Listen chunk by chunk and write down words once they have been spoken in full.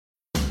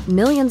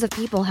Millions of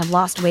people have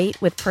lost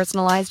weight with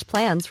personalized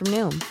plans from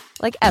Noom.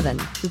 Like Evan,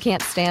 who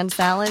can't stand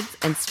salads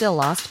and still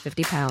lost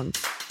 50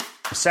 pounds.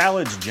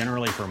 Salads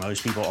generally for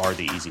most people are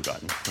the easy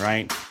button,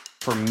 right?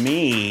 For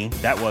me,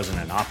 that wasn't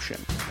an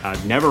option.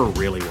 I never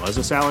really was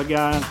a salad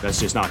guy. That's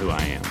just not who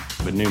I am.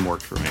 But Noom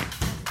worked for me.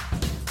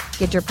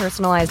 Get your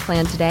personalized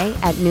plan today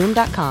at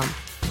Noom.com.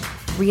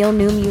 Real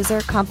Noom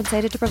user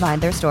compensated to provide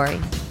their story.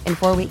 In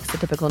 4 weeks, the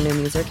typical Noom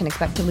user can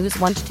expect to lose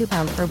 1 to 2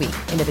 pounds per week.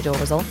 Individual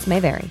results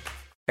may vary.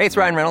 Hey, it's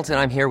Ryan Reynolds, and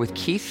I'm here with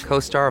Keith,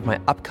 co-star of my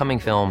upcoming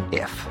film,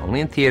 If,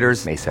 only in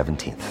theaters May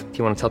 17th. Do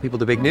you want to tell people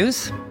the big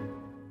news?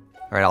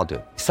 All right, I'll do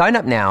it. Sign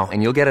up now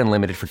and you'll get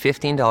unlimited for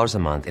 $15 a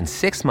month and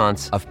 6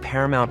 months of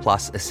Paramount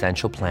Plus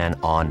Essential Plan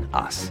on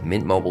us.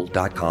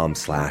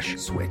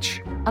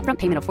 MintMobile.com/switch. Upfront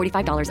payment of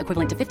 $45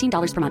 equivalent to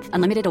 $15 per month.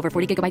 Unlimited over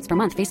 40 gigabytes per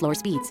month. Face lower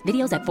speeds.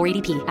 Videos at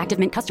 480p. Active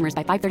Mint customers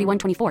by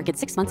 531.24 get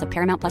 6 months of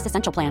Paramount Plus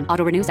Essential Plan.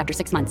 Auto renews after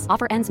 6 months.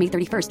 Offer ends May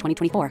 31st,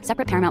 2024.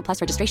 Separate Paramount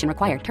Plus registration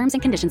required. Terms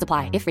and conditions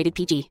apply if rated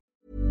PG.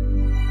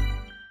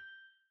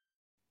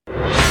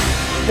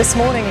 This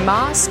morning,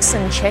 masks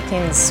and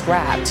check-ins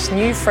scrapped.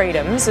 New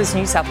freedoms as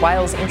New South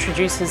Wales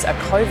introduces a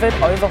COVID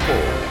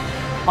overhaul.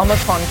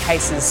 Omicron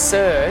cases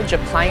surge, a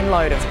plane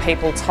load of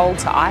people told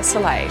to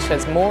isolate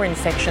as more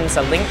infections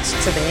are linked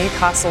to the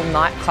Newcastle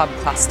nightclub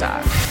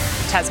cluster.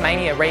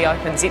 Tasmania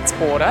reopens its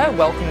border,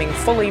 welcoming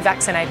fully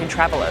vaccinated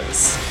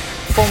travellers.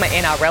 Former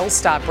NRL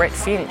star Brett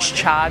Finch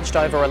charged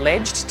over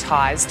alleged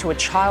ties to a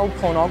child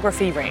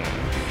pornography ring.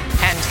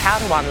 And how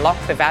to unlock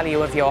the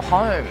value of your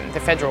home. The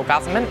federal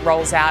government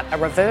rolls out a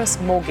reverse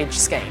mortgage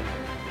scheme.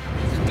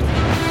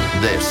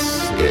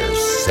 This is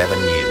 7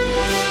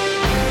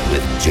 News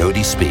with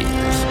Jody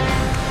Spears.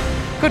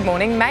 Good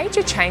morning.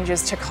 Major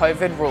changes to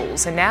COVID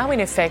rules are now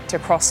in effect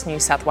across New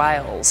South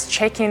Wales.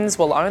 Check-ins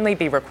will only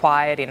be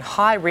required in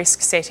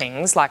high-risk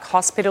settings like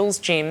hospitals,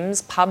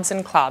 gyms, pubs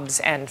and clubs,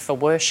 and for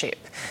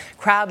worship.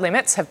 Crowd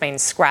limits have been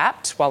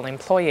scrapped, while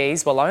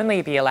employees will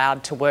only be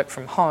allowed to work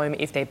from home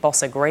if their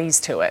boss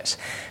agrees to it.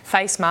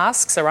 Face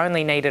masks are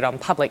only needed on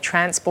public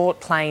transport,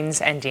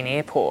 planes and in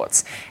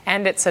airports.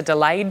 And it's a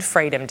delayed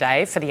Freedom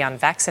Day for the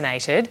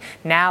unvaccinated,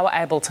 now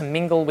able to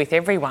mingle with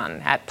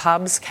everyone at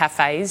pubs,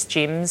 cafes,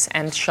 gyms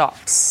and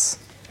shops.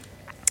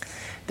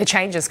 The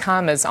changes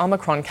come as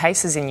Omicron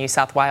cases in New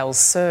South Wales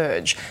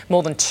surge.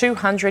 More than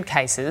 200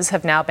 cases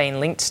have now been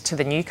linked to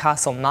the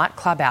Newcastle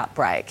nightclub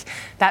outbreak.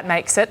 That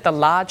makes it the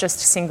largest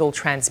single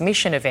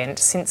transmission event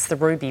since the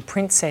Ruby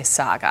Princess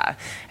saga.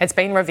 It's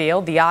been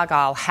revealed the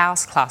Argyle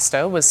House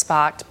cluster was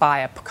sparked by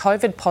a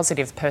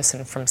COVID-positive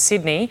person from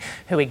Sydney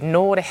who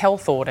ignored a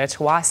health order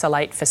to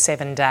isolate for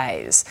 7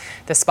 days.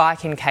 The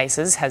spike in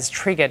cases has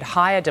triggered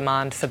higher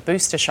demand for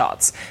booster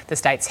shots. The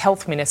state's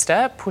health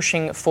minister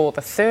pushing for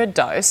the third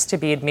dose to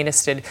be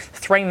administered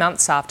 3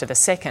 months after the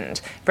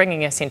second,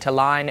 bringing us into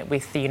line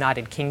with the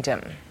United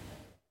Kingdom.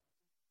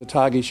 The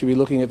ATAGI should be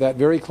looking at that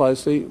very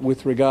closely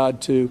with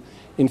regard to,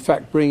 in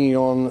fact, bringing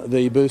on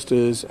the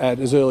boosters at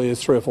as early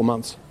as 3 or 4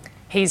 months.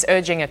 He's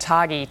urging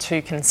ATAGI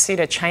to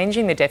consider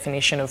changing the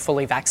definition of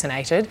fully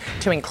vaccinated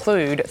to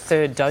include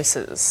third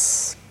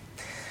doses.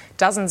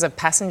 Dozens of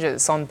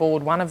passengers on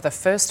board one of the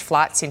first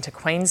flights into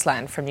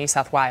Queensland from New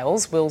South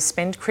Wales will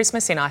spend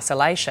Christmas in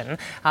isolation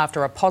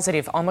after a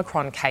positive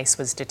Omicron case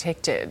was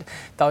detected.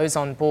 Those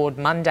on board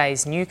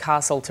Monday's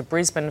Newcastle to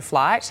Brisbane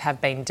flight have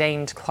been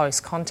deemed close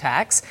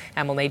contacts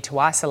and will need to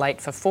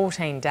isolate for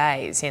 14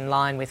 days in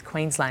line with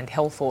Queensland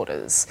health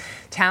orders.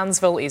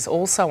 Townsville is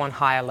also on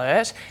high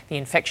alert, the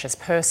infectious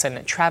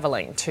person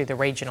travelling to the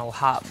regional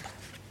hub.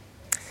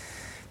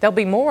 There'll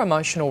be more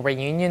emotional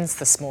reunions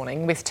this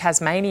morning, with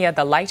Tasmania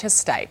the latest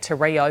state to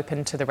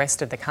reopen to the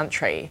rest of the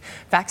country.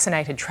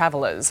 Vaccinated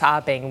travellers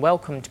are being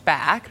welcomed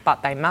back,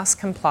 but they must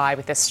comply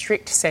with a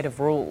strict set of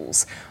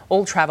rules.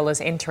 All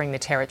travellers entering the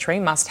territory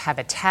must have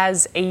a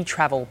Tas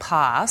e-travel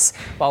pass,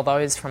 while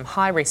those from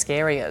high-risk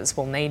areas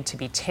will need to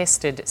be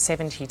tested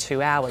 72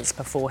 hours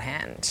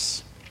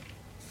beforehand.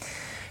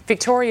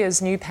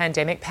 Victoria's new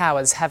pandemic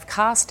powers have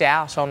cast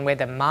doubt on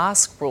whether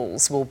mask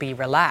rules will be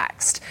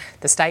relaxed.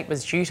 The state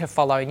was due to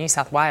follow New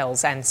South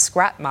Wales and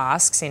scrap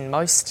masks in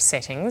most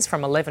settings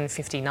from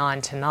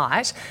 11:59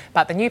 tonight,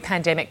 but the new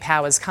pandemic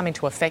powers come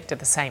into effect at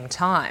the same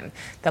time.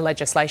 The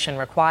legislation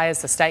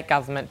requires the state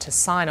government to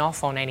sign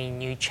off on any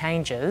new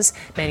changes,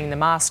 meaning the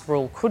mask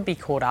rule could be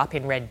caught up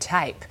in red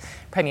tape.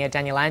 Premier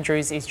Daniel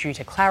Andrews is due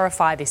to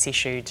clarify this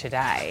issue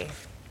today.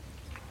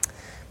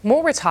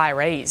 More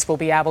retirees will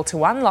be able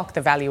to unlock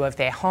the value of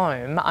their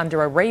home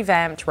under a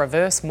revamped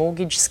reverse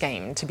mortgage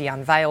scheme to be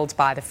unveiled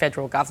by the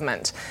federal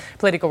government.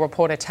 Political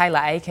reporter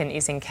Taylor Aiken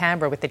is in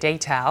Canberra with the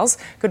details.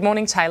 Good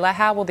morning, Taylor.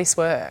 How will this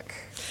work?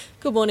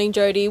 Good morning,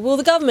 Jody. Well,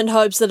 the government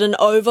hopes that an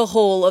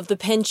overhaul of the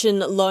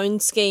pension loan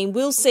scheme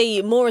will see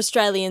more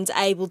Australians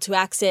able to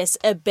access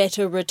a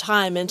better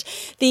retirement.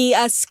 The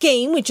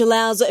scheme, which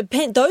allows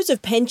those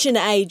of pension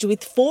age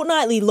with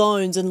fortnightly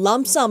loans and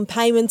lump sum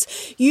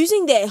payments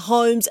using their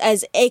homes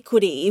as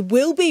equity,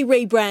 will be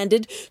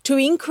rebranded to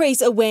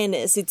increase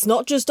awareness. It's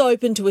not just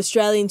open to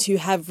Australians who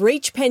have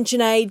reached pension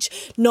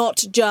age,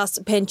 not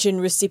just pension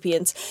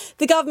recipients.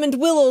 The government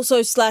will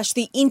also slash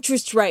the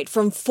interest rate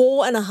from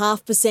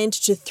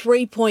 4.5% to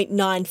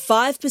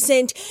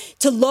 3.95%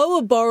 to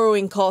lower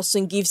borrowing costs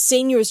and give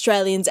senior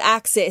Australians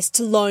access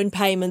to loan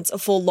payments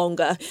for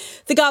longer.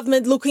 The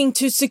government looking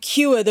to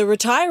secure the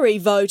retiree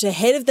vote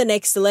ahead of the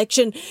next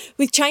election,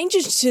 with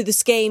changes to the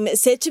scheme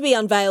set to be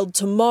unveiled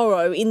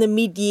tomorrow in the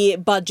mid-year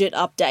budget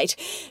update.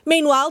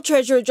 Meanwhile,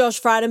 Treasurer Josh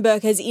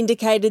Frydenberg has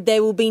indicated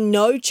there will be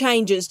no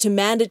changes to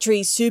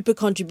mandatory super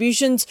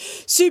contributions.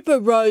 Super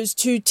rose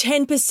to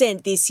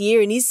 10% this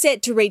year and is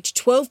set to reach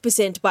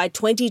 12% by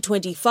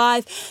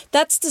 2025.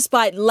 That's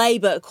despite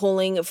Labor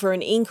calling for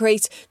an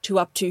increase to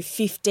up to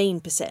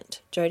 15%.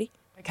 Jody?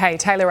 Okay,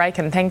 Taylor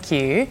Aiken, thank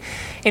you.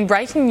 In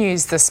breaking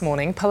news this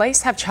morning,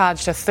 police have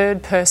charged a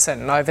third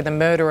person over the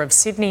murder of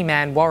Sydney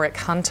man Warwick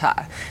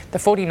Hunter. The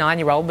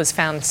 49-year-old was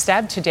found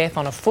stabbed to death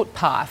on a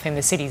footpath in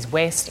the city's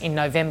west in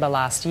November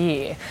last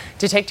year.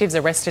 Detectives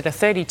arrested a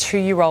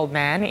 32-year-old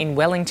man in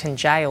Wellington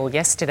Jail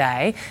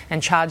yesterday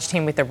and charged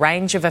him with a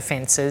range of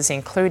offences,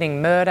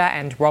 including murder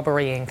and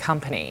robbery in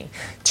company.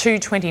 Two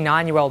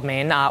 29-year-old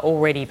men are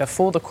already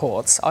before the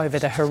courts over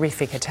the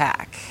horrific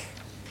attack.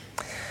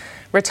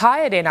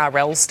 Retired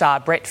NRL star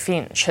Brett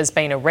Finch has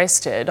been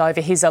arrested over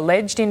his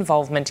alleged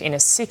involvement in a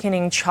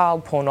sickening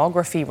child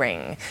pornography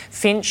ring.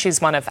 Finch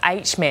is one of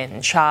 8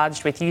 men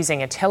charged with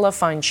using a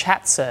telephone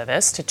chat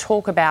service to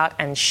talk about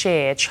and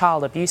share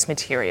child abuse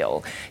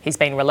material. He's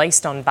been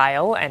released on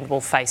bail and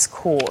will face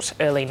court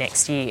early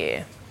next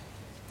year.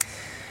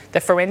 The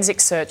forensic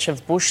search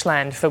of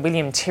bushland for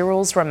William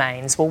Tyrrell's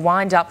remains will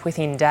wind up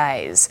within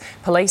days.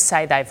 Police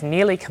say they've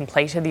nearly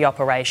completed the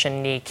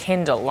operation near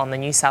Kendall on the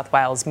New South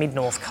Wales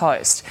mid-north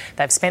coast.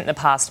 They've spent the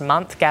past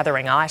month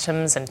gathering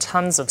items and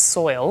tons of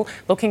soil,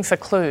 looking for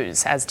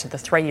clues as to the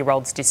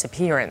 3-year-old's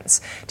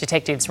disappearance.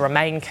 Detectives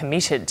remain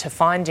committed to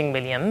finding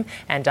William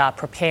and are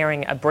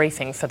preparing a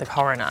briefing for the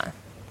coroner.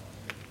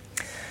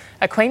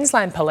 A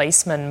Queensland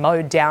policeman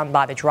mowed down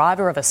by the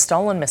driver of a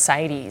stolen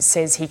Mercedes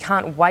says he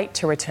can't wait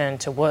to return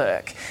to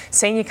work.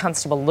 Senior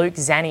Constable Luke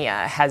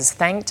Zania has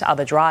thanked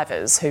other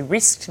drivers who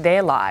risked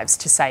their lives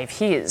to save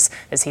his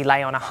as he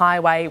lay on a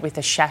highway with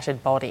a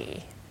shattered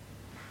body.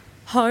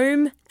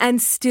 Home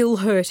and still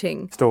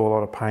hurting. Still a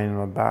lot of pain in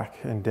my back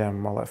and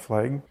down my left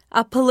leg.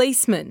 A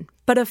policeman,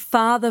 but a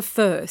father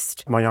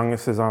first. My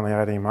youngest is only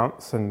 18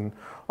 months and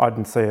I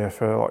didn't see her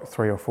for like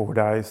 3 or 4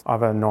 days.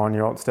 I've a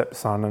 9-year-old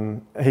stepson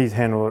and he's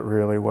handled it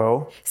really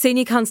well.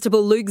 Senior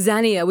Constable Luke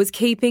Zania was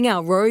keeping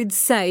our roads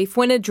safe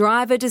when a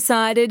driver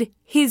decided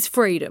his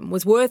freedom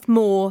was worth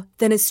more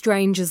than a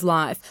stranger's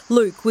life.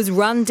 Luke was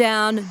run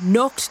down,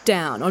 knocked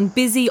down on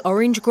busy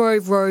Orange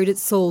Grove Road at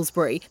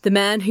Salisbury. The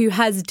man who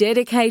has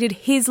dedicated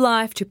his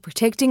life to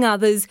protecting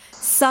others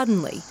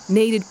suddenly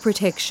needed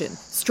protection.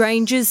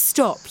 Strangers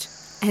stopped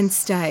and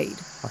stayed.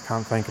 I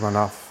can't thank him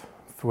enough.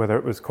 Whether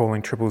it was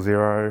calling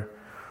 000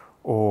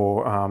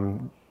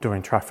 or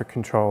doing traffic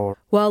control.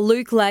 While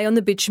Luke lay on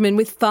the bitumen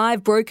with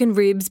 5 broken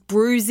ribs,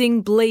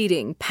 bruising,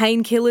 bleeding,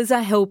 painkillers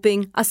are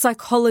helping. A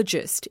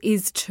psychologist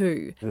is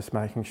too. Just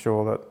making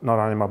sure that not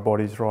only my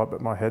body's right,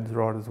 but my head's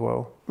right as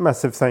well.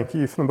 Massive thank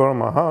you from the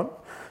bottom of my heart.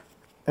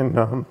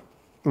 And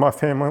my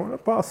family, I want to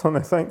pass on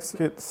their thanks.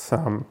 It's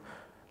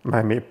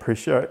made me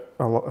appreciate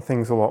a lot of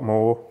things a lot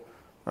more.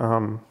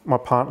 My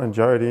partner,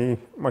 Jodie,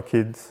 my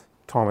kids,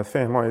 time with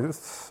family,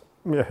 it's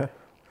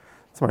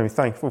made me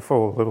thankful for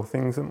all the little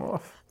things in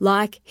life.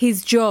 Like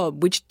his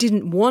job, which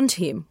didn't want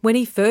him when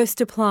he first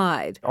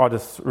applied. I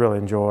just really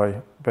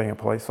enjoy being a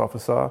police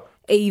officer.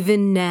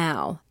 Even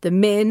now, the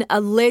men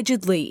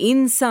allegedly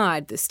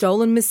inside the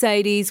stolen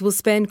Mercedes will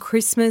spend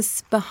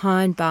Christmas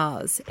behind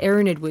bars.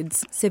 Erin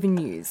Edwards, 7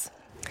 News.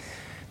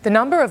 The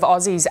number of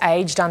Aussies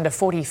aged under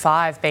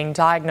 45 being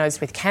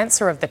diagnosed with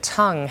cancer of the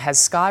tongue has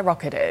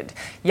skyrocketed.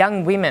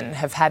 Young women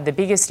have had the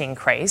biggest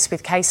increase,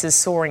 with cases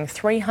soaring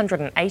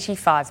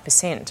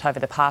 385% over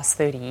the past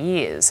 30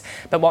 years.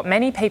 But what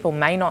many people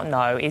may not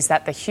know is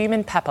that the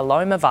human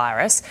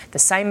papillomavirus, the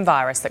same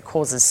virus that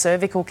causes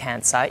cervical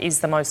cancer, is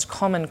the most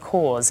common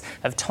cause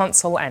of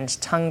tonsil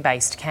and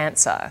tongue-based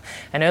cancer.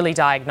 An early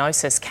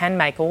diagnosis can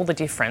make all the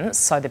difference,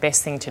 so the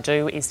best thing to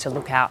do is to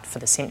look out for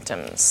the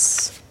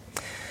symptoms.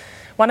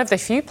 One of the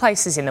few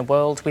places in the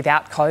world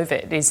without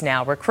COVID is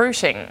now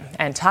recruiting.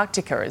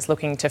 Antarctica is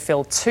looking to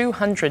fill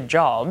 200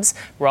 jobs,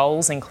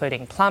 roles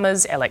including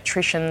plumbers,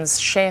 electricians,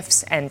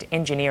 chefs and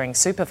engineering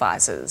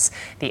supervisors.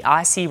 The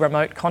icy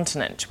remote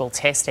continent will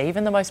test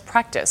even the most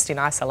practiced in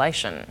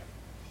isolation.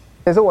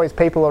 There's always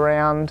people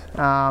around,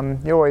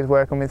 you're always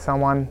working with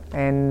someone,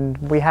 and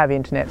we have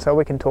internet so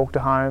we can talk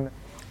to home.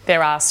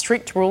 There are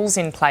strict rules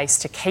in place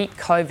to keep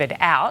COVID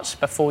out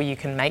before you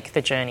can make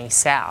the journey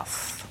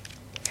south.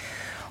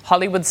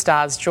 Hollywood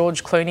stars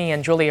George Clooney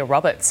and Julia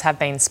Roberts have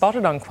been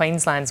spotted on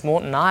Queensland's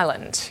Moreton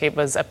Island. It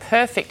was a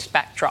perfect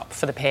backdrop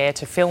for the pair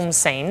to film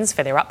scenes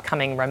for their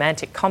upcoming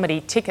romantic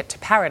comedy Ticket to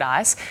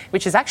Paradise,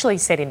 which is actually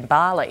set in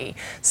Bali.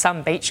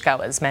 Some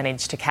beachgoers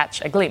managed to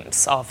catch a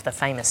glimpse of the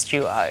famous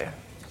duo.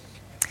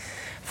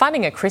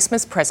 Finding a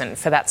Christmas present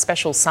for that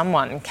special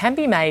someone can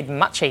be made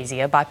much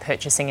easier by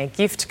purchasing a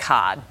gift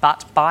card,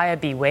 but buyer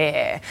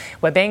beware.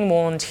 We're being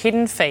warned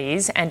hidden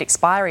fees and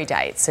expiry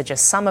dates are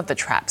just some of the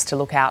traps to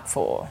look out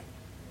for.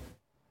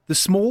 The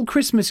small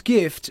Christmas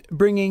gift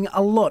bringing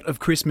a lot of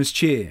Christmas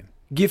cheer.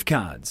 Gift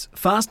cards,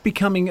 fast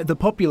becoming the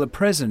popular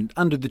present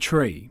under the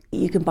tree.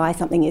 You can buy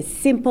something as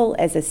simple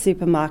as a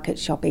supermarket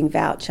shopping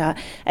voucher,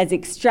 as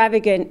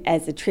extravagant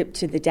as a trip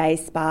to the day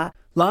spa.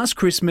 Last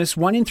Christmas,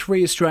 1 in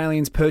 3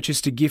 Australians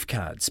purchased a gift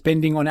card,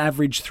 spending on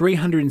average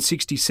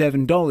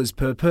 $367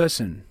 per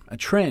person, a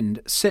trend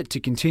set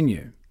to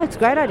continue. It's a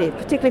great idea,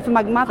 particularly for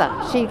my mother.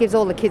 She gives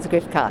all the kids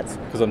gift cards.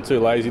 Because I'm too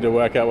lazy to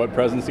work out what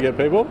presents to get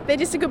people. They're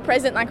just a good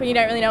present, like when you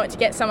don't really know what to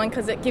get someone,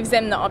 because it gives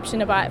them the option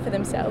to buy it for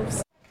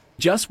themselves.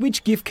 Just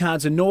which gift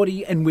cards are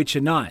naughty and which are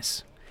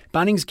nice.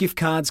 Bunnings gift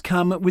cards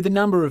come with a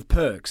number of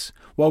perks,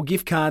 while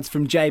gift cards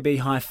from JB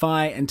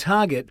Hi-Fi and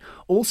Target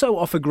also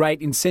offer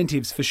great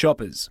incentives for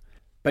shoppers.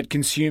 But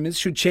consumers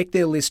should check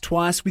their list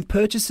twice with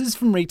purchases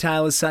from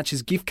retailers such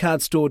as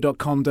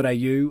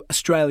giftcardstore.com.au,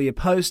 Australia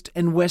Post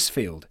and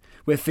Westfield,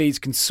 where fees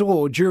can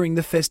soar during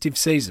the festive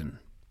season.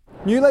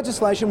 New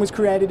legislation was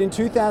created in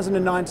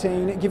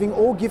 2019, giving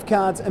all gift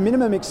cards a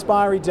minimum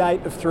expiry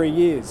date of 3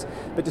 years.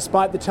 But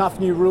despite the tough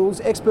new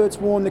rules, experts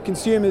warn that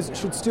consumers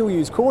should still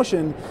use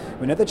caution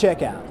when at the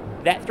checkout.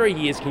 That 3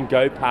 years can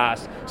go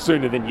past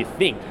sooner than you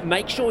think.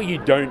 Make sure you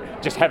don't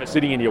just have it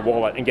sitting in your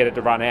wallet and get it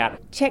to run out.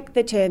 Check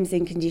the terms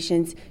and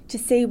conditions to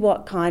see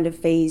what kind of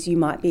fees you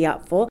might be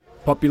up for.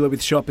 Popular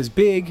with shoppers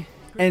big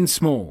and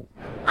small.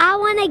 I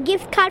want a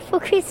gift card for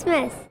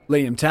Christmas.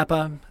 Liam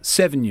Tapper,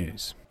 7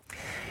 News.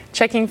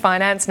 Checking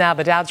finance now,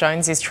 the Dow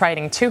Jones is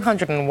trading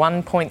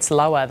 201 points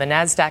lower. The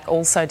Nasdaq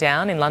also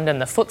down. In London,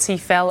 the FTSE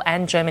fell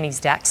and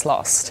Germany's DAX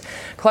lost.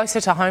 Closer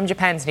to home,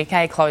 Japan's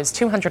Nikkei closed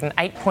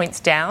 208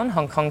 points down.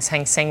 Hong Kong's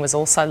Hang Seng was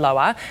also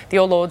lower. The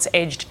All Ords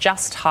edged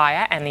just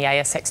higher and the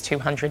ASX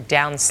 200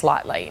 down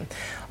slightly.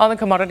 On the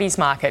commodities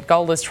market,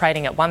 gold is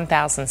trading at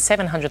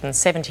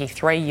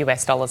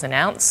 $1,773 an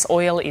ounce.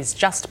 Oil is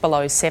just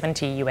below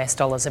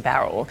 $70 a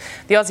barrel.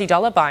 The Aussie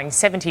dollar buying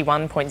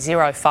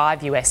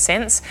 71.05 US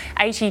cents,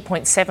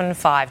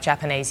 80.75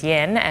 Japanese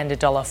yen and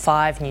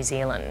 $1.05 New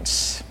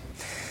Zealand.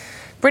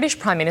 British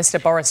Prime Minister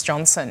Boris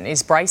Johnson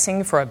is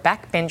bracing for a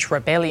backbench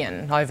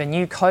rebellion over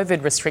new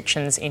COVID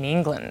restrictions in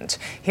England.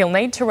 He'll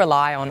need to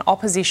rely on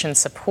opposition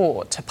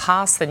support to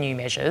pass the new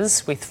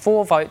measures, with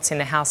 4 votes in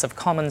the House of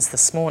Commons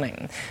this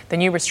morning. The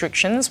new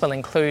restrictions will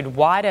include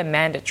wider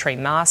mandatory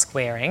mask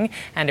wearing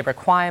and a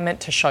requirement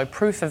to show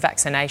proof of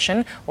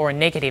vaccination or a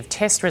negative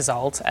test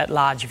result at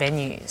large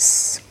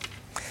venues.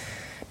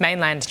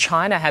 Mainland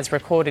China has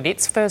recorded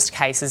its first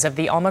cases of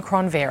the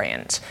Omicron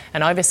variant.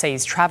 An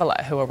overseas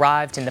traveller who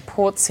arrived in the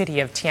port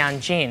city of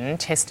Tianjin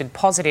tested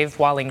positive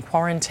while in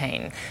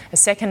quarantine. A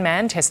second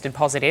man tested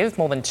positive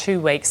more than 2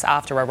 weeks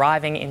after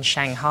arriving in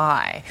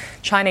Shanghai.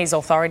 Chinese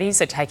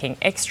authorities are taking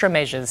extra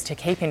measures to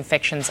keep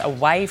infections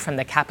away from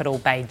the capital,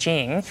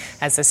 Beijing,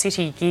 as the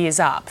city gears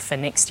up for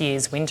next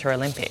year's Winter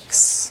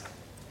Olympics.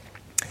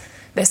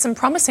 There's some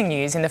promising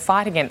news in the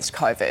fight against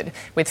COVID,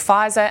 with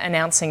Pfizer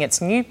announcing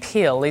its new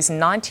pill is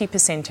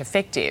 90%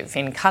 effective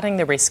in cutting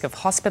the risk of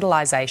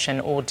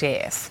hospitalisation or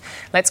death.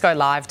 Let's go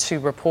live to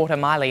reporter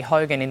Miley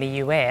Hogan in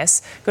the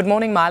US. Good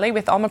morning, Miley.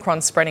 With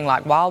Omicron spreading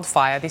like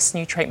wildfire, this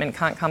new treatment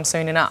can't come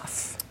soon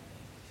enough.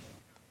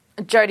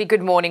 Jodie,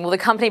 good morning. Well, the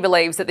company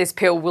believes that this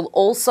pill will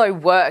also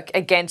work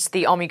against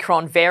the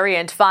Omicron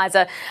variant.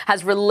 Pfizer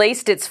has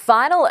released its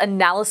final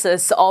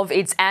analysis of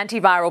its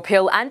antiviral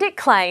pill, and it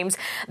claims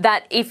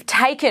that if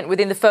taken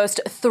within the first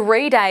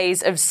 3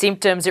 days of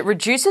symptoms, it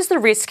reduces the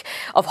risk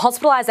of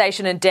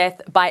hospitalisation and death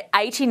by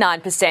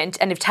 89%.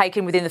 And if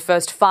taken within the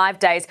first 5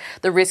 days,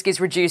 the risk is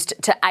reduced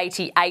to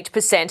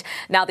 88%.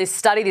 Now,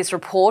 this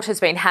report has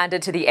been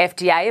handed to the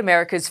FDA,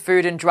 America's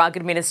Food and Drug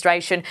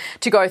Administration,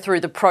 to go through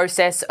the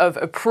process of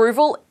approval.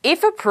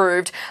 If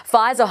approved,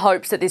 Pfizer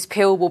hopes that this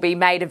pill will be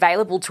made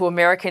available to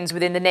Americans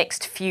within the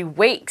next few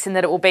weeks, and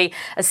that it will be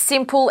a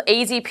simple,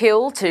 easy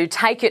pill to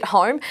take at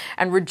home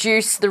and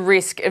reduce the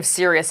risk of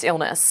serious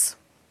illness.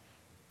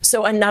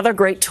 So another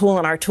great tool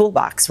in our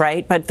toolbox,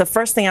 right? But the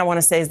first thing I want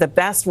to say is the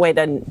best way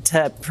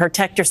to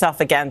protect yourself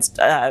against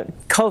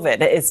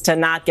COVID is to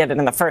not get it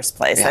in the first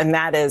place, and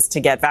that is to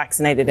get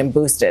vaccinated and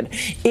boosted.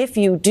 If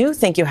you do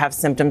think you have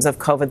symptoms of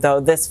COVID, though,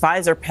 this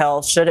Pfizer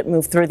pill, should it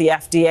move through the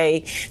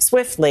FDA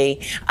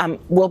swiftly,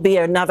 will be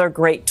another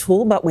great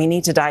tool, but we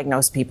need to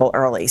diagnose people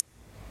early.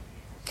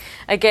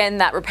 Again,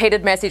 that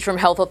repeated message from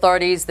health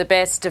authorities, the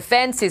best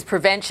defence is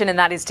prevention, and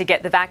that is to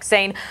get the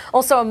vaccine.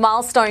 Also, a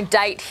milestone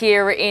date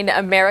here in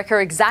America.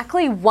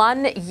 Exactly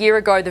 1 year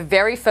ago, the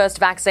very first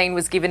vaccine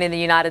was given in the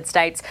United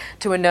States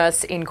to a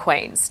nurse in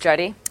Queens.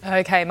 Jodie?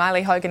 OK,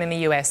 Miley Hogan in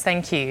the US,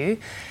 thank you.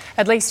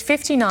 At least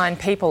 59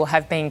 people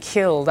have been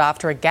killed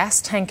after a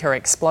gas tanker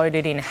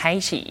exploded in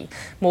Haiti.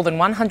 More than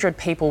 100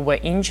 people were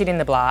injured in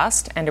the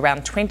blast and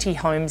around 20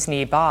 homes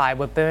nearby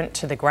were burnt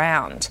to the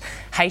ground.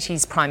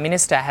 Haiti's Prime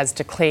Minister has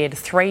declared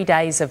 3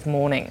 days of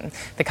mourning.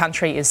 The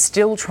country is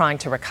still trying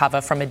to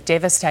recover from a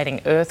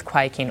devastating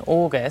earthquake in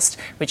August,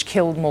 which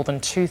killed more than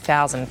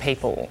 2,000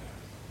 people.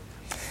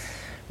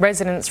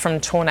 Residents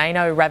from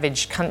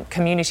tornado-ravaged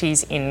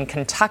communities in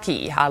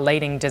Kentucky are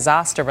leading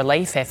disaster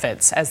relief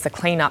efforts as the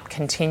clean-up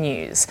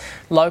continues.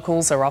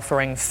 Locals are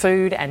offering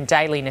food and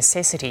daily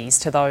necessities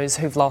to those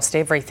who've lost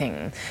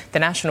everything. The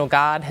National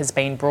Guard has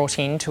been brought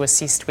in to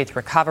assist with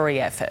recovery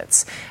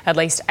efforts. At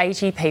least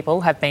 80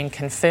 people have been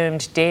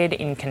confirmed dead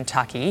in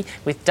Kentucky,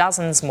 with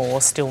dozens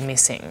more still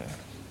missing.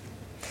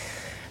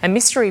 A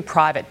mystery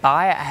private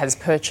buyer has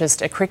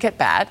purchased a cricket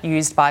bat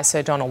used by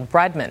Sir Donald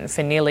Bradman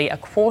for nearly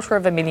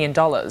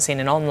 $250,000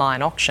 in an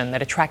online auction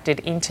that attracted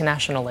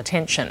international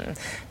attention.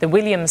 The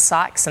William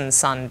Sykes &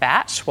 Son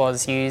bat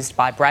was used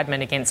by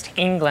Bradman against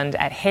England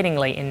at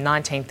Headingley in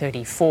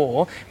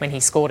 1934 when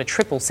he scored a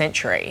triple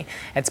century.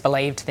 It's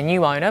believed the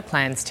new owner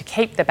plans to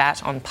keep the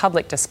bat on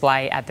public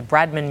display at the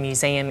Bradman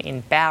Museum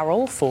in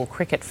Bowral for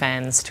cricket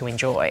fans to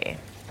enjoy.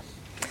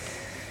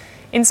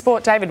 In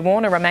sport, David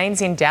Warner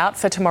remains in doubt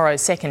for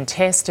tomorrow's second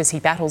test as he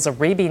battles a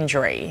rib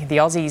injury. The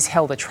Aussies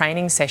held a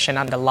training session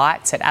under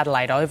lights at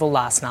Adelaide Oval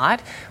last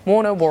night.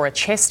 Warner wore a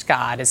chest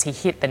guard as he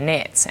hit the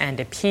nets and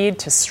appeared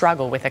to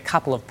struggle with a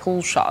couple of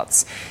pull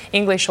shots.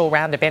 English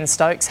all-rounder Ben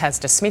Stokes has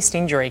dismissed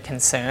injury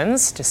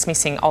concerns,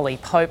 dismissing Ollie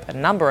Pope a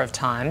number of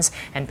times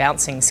and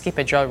bouncing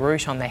skipper Joe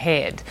Root on the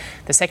head.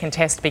 The second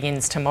test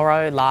begins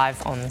tomorrow,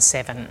 live on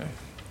 7.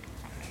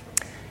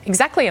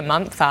 Exactly a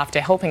month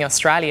after helping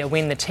Australia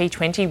win the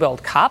T20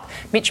 World Cup,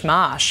 Mitch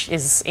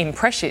Marsh's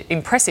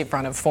impressive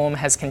run of form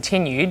has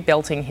continued,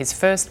 belting his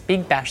first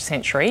Big Bash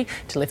century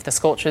to lift the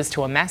Scorchers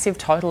to a massive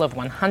total of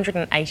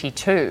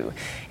 182.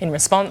 In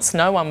response,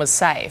 no one was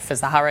safe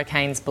as the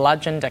Hurricanes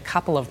bludgeoned a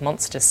couple of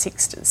monster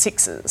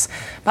sixes.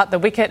 But the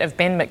wicket of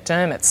Ben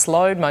McDermott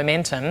slowed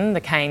momentum. The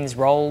Canes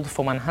rolled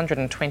for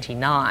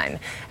 129.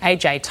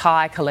 AJ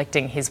Tye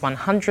collecting his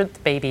 100th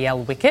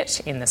BBL wicket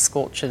in the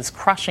Scorchers'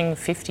 crushing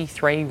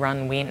 53-run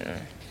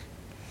win.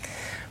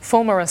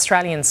 Former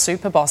Australian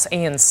super boss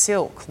Ian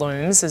Silk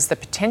looms as the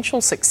potential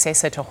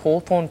successor to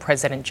Hawthorn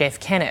President Jeff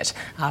Kennett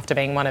after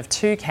being one of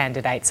two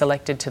candidates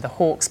elected to the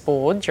Hawks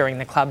board during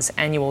the club's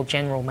annual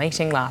general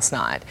meeting last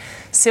night.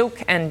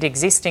 Silk and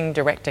existing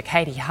director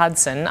Katie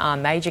Hudson are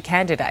major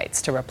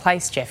candidates to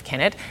replace Jeff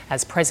Kennett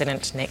as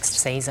president next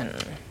season.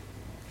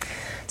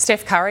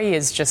 Steph Curry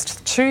is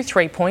just 2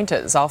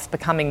 3-pointers off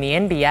becoming the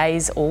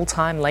NBA's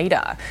all-time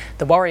leader.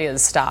 The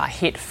Warriors star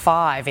hit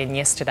 5 in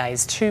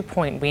yesterday's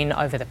 2-point win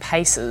over the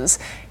Pacers.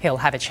 He'll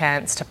have a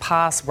chance to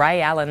pass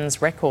Ray Allen's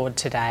record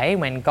today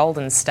when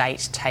Golden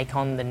State take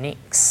on the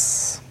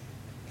Knicks.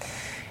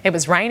 It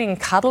was raining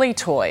cuddly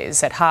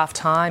toys at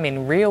half-time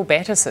in Real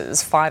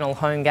Betis's final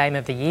home game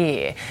of the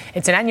year.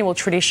 It's an annual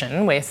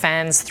tradition where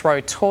fans throw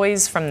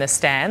toys from the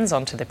stands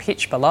onto the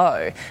pitch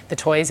below. The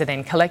toys are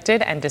then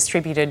collected and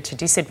distributed to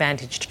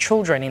disadvantaged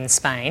children in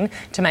Spain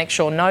to make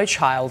sure no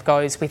child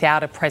goes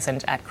without a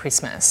present at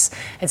Christmas.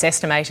 It's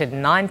estimated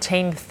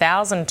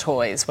 19,000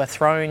 toys were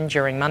thrown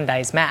during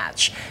Monday's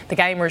match. The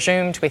game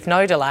resumed with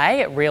no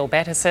delay at Real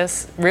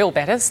Betis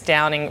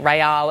downing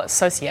Real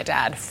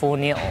Sociedad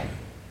 4-0.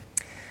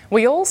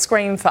 We all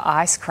scream for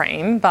ice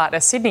cream, but a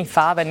Sydney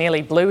father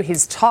nearly blew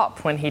his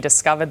top when he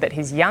discovered that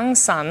his young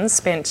son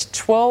spent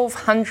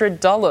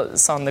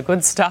 $1,200 on the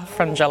good stuff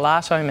from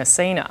Gelato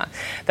Messina.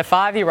 The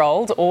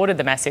 5-year-old ordered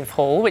the massive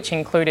haul, which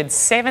included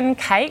 7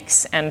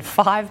 cakes and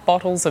 5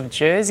 bottles of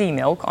Jersey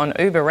milk on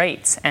Uber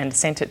Eats, and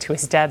sent it to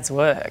his dad's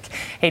work.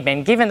 He'd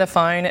been given the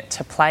phone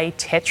to play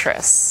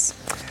Tetris.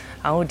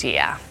 Oh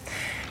dear.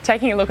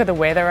 Taking a look at the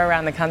weather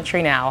around the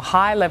country now,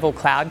 high-level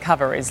cloud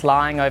cover is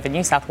lying over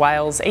New South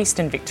Wales,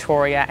 eastern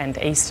Victoria and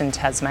eastern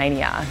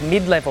Tasmania.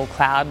 Mid-level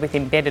cloud with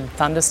embedded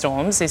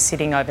thunderstorms is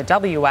sitting over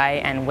WA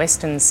and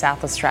western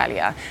South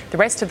Australia. The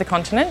rest of the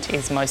continent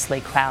is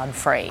mostly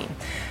cloud-free.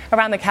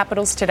 Around the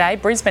capitals today,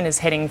 Brisbane is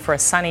heading for a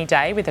sunny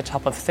day with a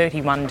top of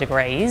 31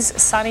 degrees.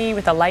 Sunny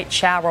with a late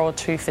shower or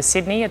two for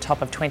Sydney, a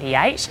top of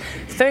 28.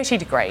 30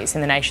 degrees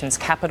in the nation's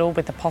capital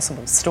with a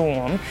possible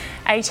storm.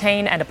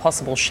 18 and a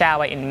possible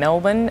shower in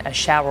Melbourne, a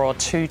shower or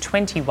two,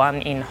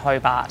 21 in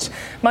Hobart.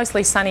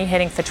 Mostly sunny,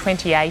 heading for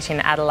 28 in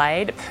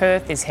Adelaide.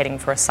 Perth is heading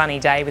for a sunny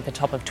day with a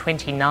top of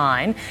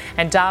 29.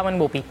 And Darwin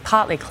will be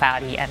partly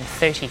cloudy and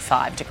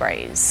 35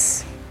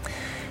 degrees.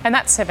 And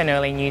that's 7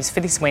 Early News for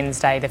this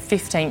Wednesday, the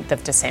 15th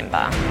of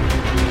December.